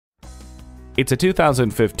It's a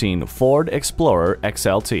 2015 Ford Explorer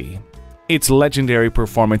XLT. Its legendary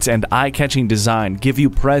performance and eye-catching design give you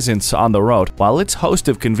presence on the road, while its host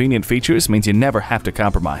of convenient features means you never have to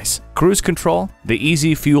compromise. Cruise control, the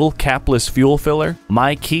Easy Fuel capless fuel filler,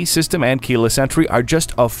 My Key system, and keyless entry are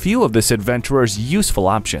just a few of this adventurer's useful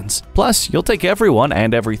options. Plus, you'll take everyone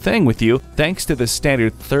and everything with you thanks to the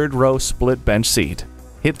standard third-row split bench seat.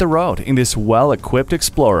 Hit the road in this well-equipped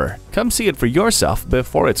Explorer. Come see it for yourself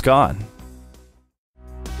before it's gone.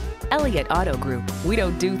 Elliott Auto Group. We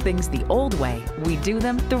don't do things the old way, we do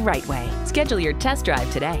them the right way. Schedule your test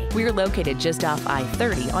drive today. We're located just off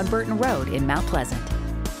I-30 on Burton Road in Mount Pleasant.